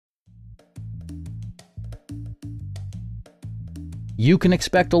You can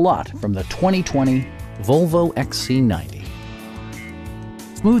expect a lot from the 2020 Volvo XC90.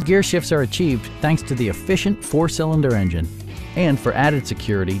 Smooth gear shifts are achieved thanks to the efficient 4-cylinder engine. And for added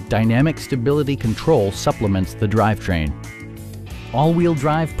security, dynamic stability control supplements the drivetrain. All-wheel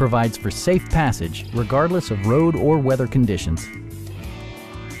drive provides for safe passage regardless of road or weather conditions.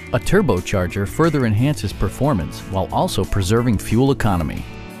 A turbocharger further enhances performance while also preserving fuel economy.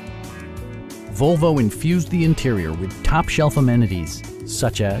 Volvo infused the interior with top-shelf amenities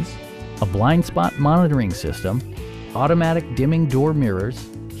such as a blind spot monitoring system, automatic dimming door mirrors,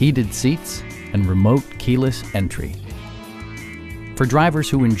 heated seats, and remote keyless entry. For drivers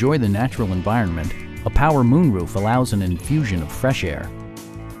who enjoy the natural environment, a power moonroof allows an infusion of fresh air.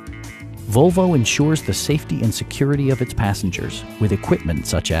 Volvo ensures the safety and security of its passengers with equipment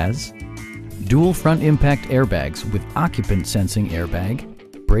such as dual front impact airbags with occupant sensing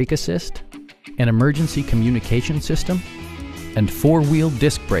airbag, brake assist, an emergency communication system, and 4-wheel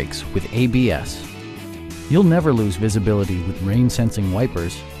disc brakes with ABS. You'll never lose visibility with rain-sensing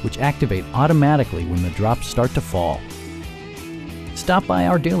wipers, which activate automatically when the drops start to fall. Stop by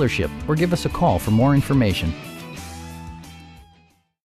our dealership or give us a call for more information.